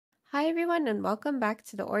Hi everyone and welcome back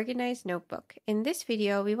to the Organized Notebook. In this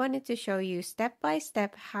video, we wanted to show you step by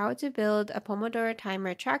step how to build a Pomodoro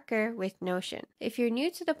timer tracker with Notion. If you're new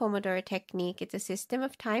to the Pomodoro technique, it's a system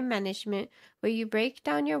of time management where you break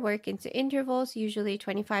down your work into intervals, usually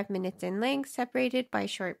 25 minutes in length, separated by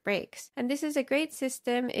short breaks. And this is a great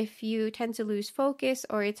system if you tend to lose focus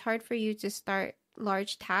or it's hard for you to start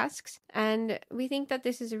large tasks, and we think that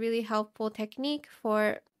this is a really helpful technique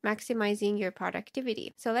for maximizing your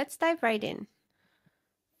productivity. So let's dive right in.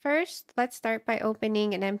 First, let's start by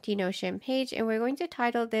opening an empty Notion page, and we're going to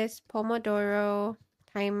title this Pomodoro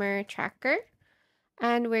Timer Tracker,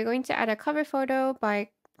 and we're going to add a cover photo by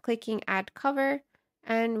clicking Add Cover,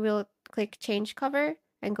 and we'll click Change Cover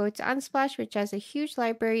and go to Unsplash, which has a huge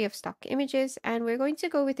library of stock images, and we're going to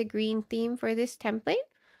go with a green theme for this template.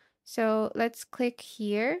 So let's click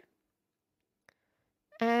here,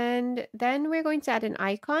 and then we're going to add an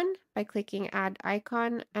icon by clicking Add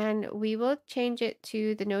Icon, and we will change it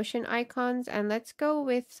to the Notion icons, and let's go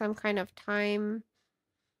with some kind of timer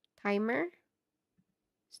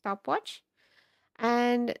stopwatch.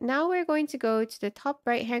 And now we're going to go to the top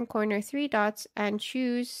right hand corner 3 dots and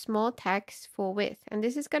choose small text full width, and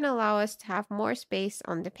this is going to allow us to have more space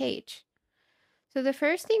on the page. So the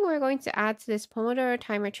first thing we're going to add to this Pomodoro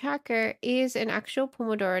timer tracker is an actual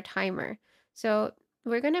Pomodoro timer. So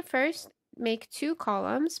we're going to first make 2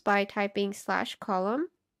 columns by typing /column.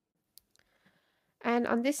 And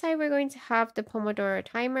on this side, we're going to have the Pomodoro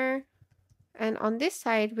timer. And on this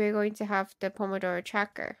side, we're going to have the Pomodoro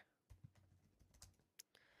tracker.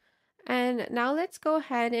 And now let's go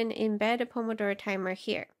ahead and embed a Pomodoro timer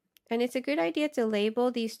here. And it's a good idea to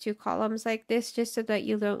label these 2 columns like this just so that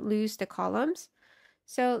you don't lose the columns.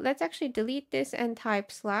 So let's actually delete this and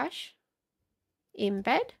type /embed.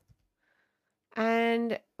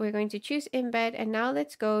 And we're going to choose embed. And now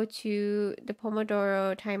let's go to the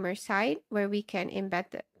Pomodoro timer site where we can embed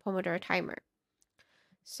the Pomodoro timer.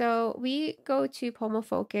 So we go to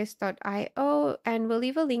pomofocus.io, and we'll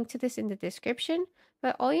leave a link to this in the description.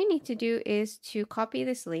 But all you need to do is to copy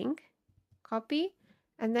this link, copy.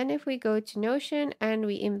 And then if we go to Notion and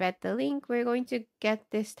we embed the link, we're going to get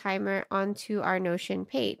this timer onto our Notion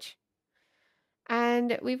page.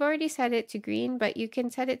 And we've already set it to green, but you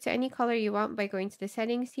can set it to any color you want by going to the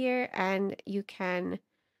settings here, and you can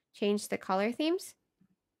change the color themes.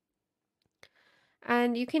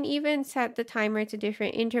 And you can even set the timer to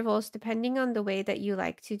different intervals depending on the way that you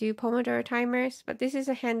like to do Pomodoro timers, but this is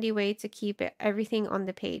a handy way to keep everything on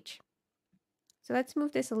the page. So let's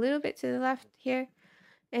move this a little bit to the left here.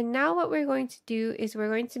 And now what we're going to do is we're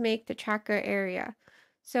going to make the tracker area.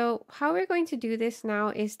 So how we're going to do this now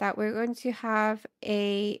is that we're going to have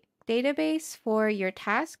a database for your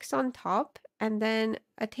tasks on top, and then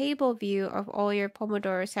a table view of all your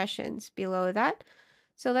Pomodoro sessions below that.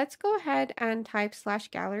 So let's go ahead and type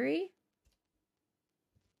 /gallery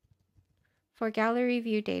for gallery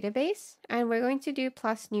view database, and we're going to do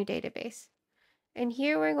 +new database. And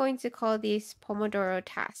here we're going to call these Pomodoro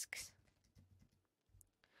Tasks.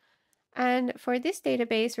 And for this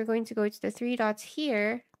database, we're going to go to the 3 dots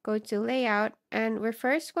here, go to Layout, and we're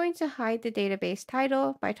first going to hide the database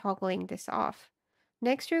title by toggling this off.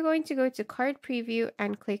 Next, we're going to go to Card Preview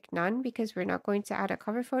and click None because we're not going to add a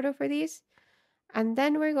cover photo for these. And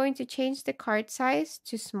then we're going to change the card size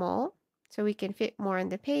to small so we can fit more on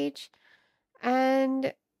the page.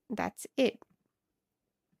 And that's it.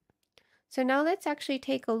 So now let's actually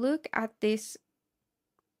take a look at this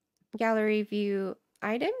gallery view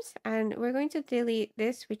items, and we're going to delete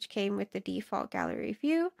this, which came with the default gallery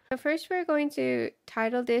view. So first we're going to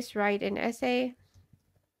title this Write an Essay,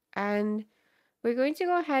 and we're going to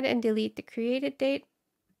go ahead and delete the created date.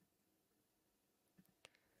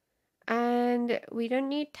 And we don't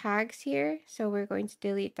need tags here, so we're going to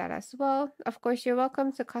delete that as well. Of course, you're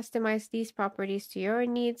welcome to customize these properties to your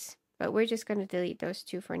needs, but we're just going to delete those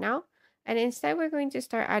 2 for now. And instead, we're going to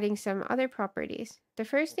start adding some other properties. The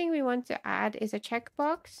first thing we want to add is a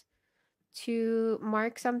checkbox to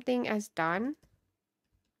mark something as done.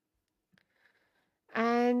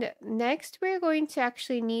 And next, we're going to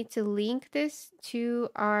actually need to link this to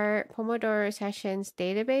our Pomodoro Sessions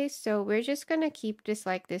database. So we're just going to keep this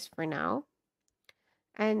like this for now.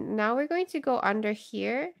 And now we're going to go under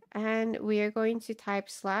here, and we are going to type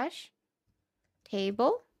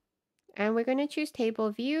 /table, and we're going to choose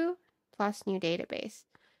table view +new database.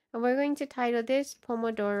 And we're going to title this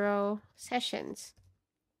Pomodoro Sessions.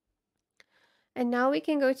 And now we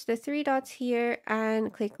can go to the 3 dots here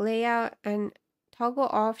and click Layout and toggle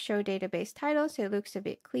off Show Database Title so it looks a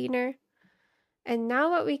bit cleaner. And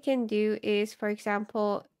now what we can do is, for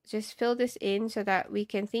example, just fill this in so that we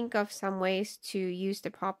can think of some ways to use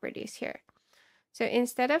the properties here. So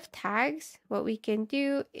instead of tags, what we can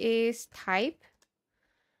do is type,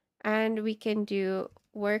 and we can do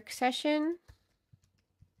work session,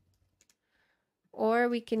 or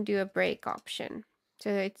we can do a break option. So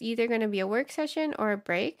it's either going to be a work session or a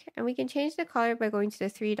break, and we can change the color by going to the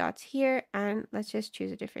three dots here, and let's just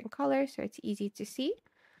choose a different color so it's easy to see.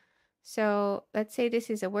 So let's say this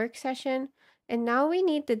is a work session, and now we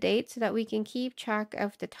need the date so that we can keep track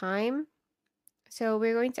of the time. So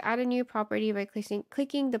we're going to add a new property by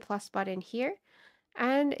clicking the plus button here,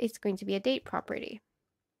 and it's going to be a date property.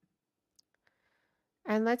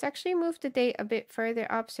 And let's actually move the date a bit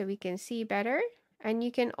further up so we can see better. And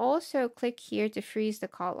you can also click here to freeze the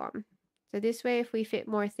column. So this way, if we fit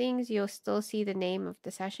more things, you'll still see the name of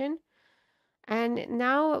the session. And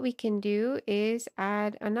now what we can do is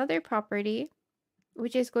add another property,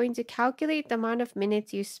 which is going to calculate the amount of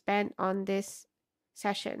minutes you spent on this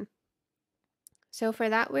session. So for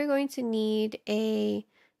that, we're going to need a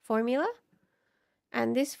formula.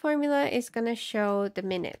 And this formula is going to show the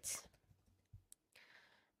minutes.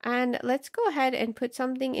 And let's go ahead and put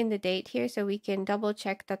something in the date here so we can double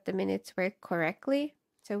check that the minutes work correctly.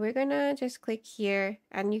 So we're gonna just click here,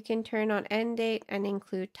 and you can turn on end date and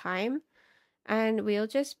include time. And we'll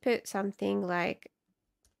just put something like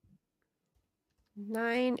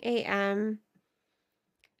 9 a.m.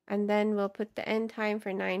 and then we'll put the end time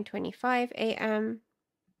for 9:25 a.m.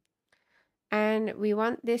 And we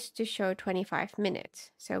want this to show 25 minutes.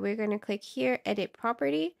 So we're gonna click here, edit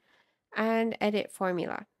property, and edit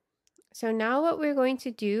formula. So now what we're going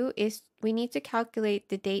to do is we need to calculate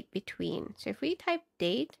the date between. So if we type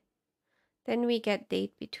date, then we get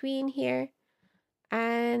date between here.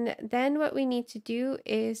 And then what we need to do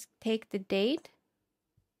is take the date,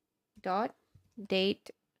 dot,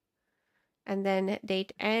 date, and then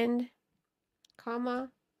date end,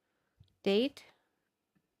 comma, date,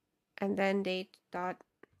 and then date dot,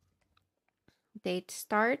 date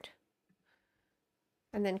start,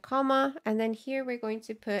 and then comma, and then here we're going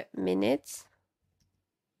to put minutes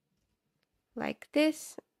like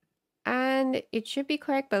this, and it should be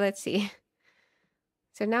correct, but let's see.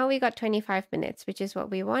 So now we got 25 minutes, which is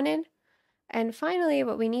what we wanted. And finally,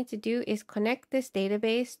 what we need to do is connect this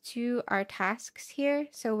database to our tasks here.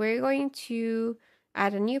 So we're going to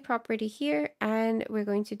add a new property here, and we're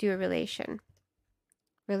going to do a relation,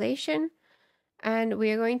 and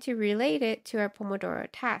we're going to relate it to our Pomodoro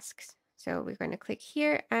tasks. So we're going to click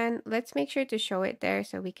here, and let's make sure to show it there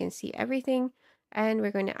so we can see everything. And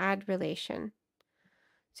we're going to add relation.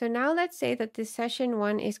 So now let's say that this session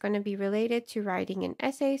 1 is going to be related to writing an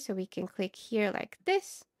essay. So we can click here like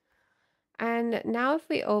this. And now if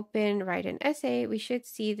we open write an essay, we should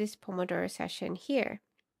see this Pomodoro session here.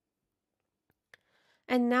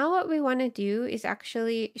 And now what we want to do is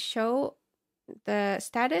actually show the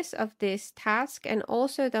status of this task and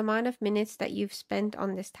also the amount of minutes that you've spent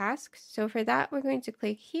on this task. So for that, we're going to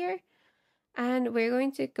click here, and we're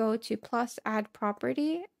going to go to plus add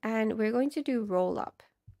property, and we're going to do Rollup.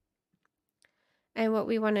 And what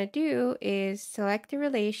we want to do is select the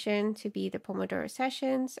relation to be the Pomodoro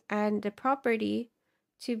Sessions and the property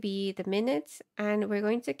to be the minutes, and we're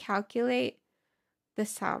going to calculate the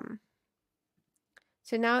sum.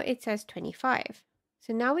 So now it says 25.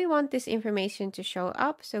 So now we want this information to show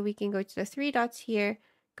up, so we can go to the three dots here,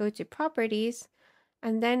 go to properties,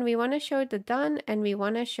 and then we want to show the done, and we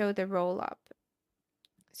want to show the roll up.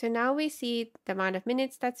 So now we see the amount of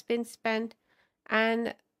minutes that's been spent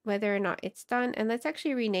and whether or not it's done. And let's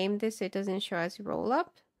actually rename this so it doesn't show as roll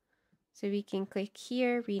up. So we can click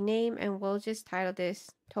here, rename, and we'll just title this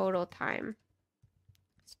total time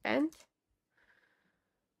spent.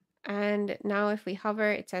 And now if we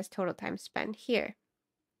hover, it says total time spent here.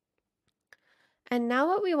 And now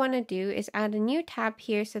what we want to do is add a new tab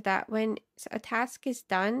here so that when a task is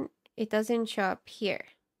done, it doesn't show up here.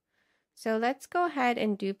 So let's go ahead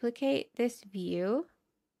and duplicate this view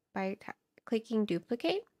by clicking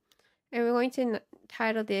duplicate. And we're going to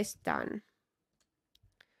title this done.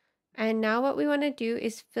 And now what we want to do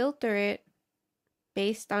is filter it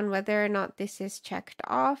based on whether or not this is checked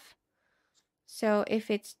off. So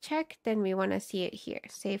if it's checked, then we want to see it here.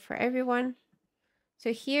 Save for everyone.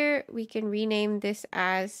 So here we can rename this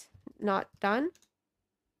as not done.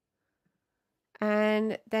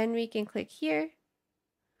 And then we can click here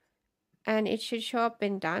and it should show up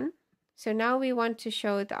in done. So now we want to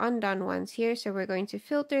show the undone ones here. So we're going to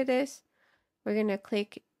filter this. We're going to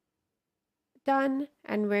click done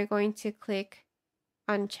and we're going to click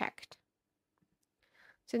unchecked.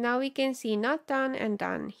 So now we can see not done and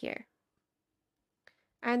done here.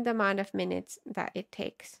 and the amount of minutes that it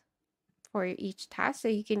takes for each task. So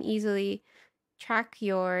you can easily track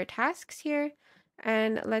your tasks here.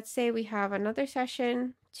 And let's say we have another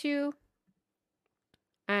session 2,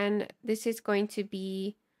 and this is going to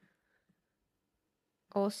be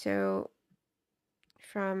also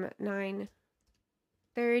from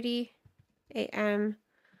 9:30 a.m.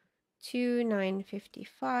 to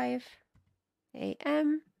 9:55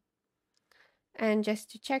 a.m. And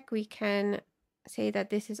just to check, we can say that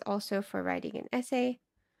this is also for writing an essay.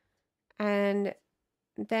 And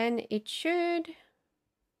then it should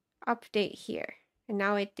update here. And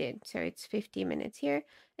now it did. So it's 50 minutes here.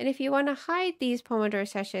 And if you want to hide these Pomodoro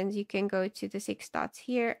sessions, you can go to the 6 dots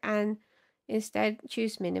here and instead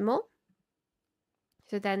choose minimal.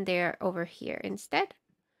 So then they're over here instead.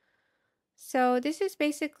 So this is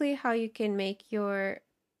basically how you can make your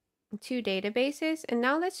 2 databases. And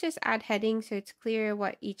now let's just add headings so it's clear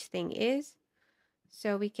what each thing is.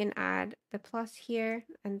 So we can add the plus here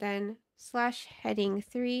and then /heading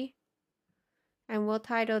 3. And we'll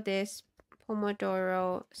title this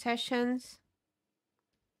Pomodoro Sessions.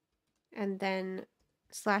 And then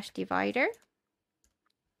 /divider.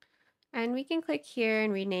 And we can click here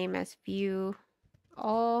and rename as view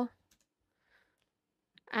all.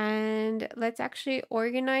 And let's actually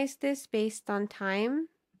organize this based on time.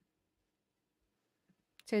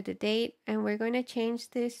 So the date, and we're going to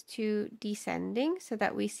change this to descending so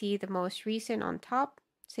that we see the most recent on top,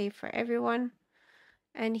 save for everyone.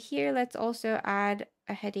 And here, let's also add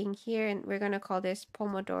a heading here, and we're going to call this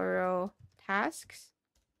Pomodoro Tasks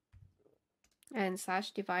and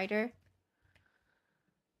 /divider.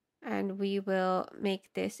 And we will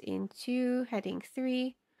make this into heading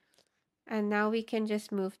 3. And now we can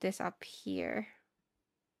just move this up here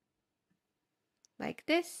like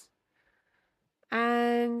this.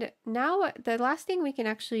 And now the last thing we can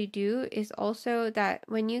actually do is also that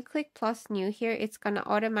when you click plus new here, it's going to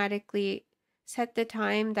automatically set the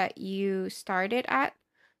time that you started at.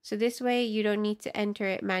 So this way you don't need to enter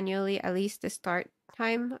it manually, at least the start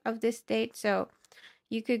time of this date. So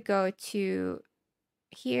you could go to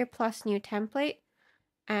here, plus new template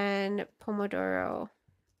and Pomodoro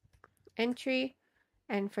entry.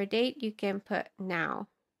 And for date, you can put now.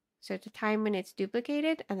 So the time when it's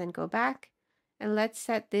duplicated and then go back. And let's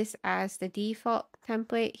set this as the default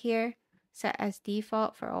template here, set as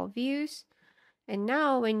default for all views. And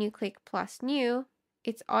now when you click plus new,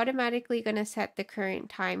 it's automatically going to set the current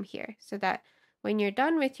time here so that when you're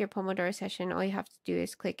done with your Pomodoro session, all you have to do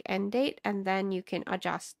is click end date and then you can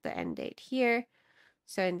adjust the end date here.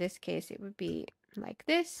 So in this case, it would be like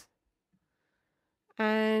this.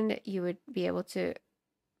 And you would be able to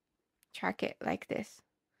track it like this.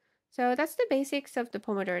 So that's the basics of the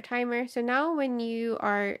Pomodoro timer. So now when you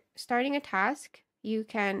are starting a task, you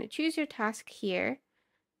can choose your task here,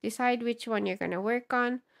 decide which one you're going to work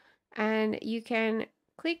on, and you can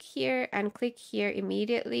click here and click here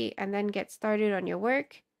immediately and then get started on your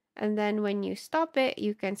work. And then when you stop it,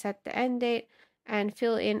 you can set the end date and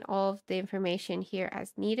fill in all of the information here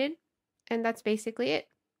as needed. And that's basically it.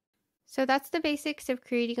 So that's the basics of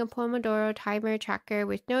creating a Pomodoro timer tracker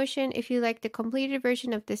with Notion. If you like the completed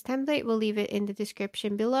version of this template, we'll leave it in the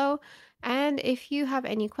description below. And if you have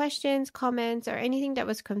any questions, comments, or anything that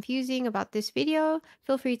was confusing about this video,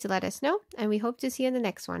 feel free to let us know, and we hope to see you in the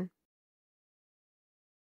next one.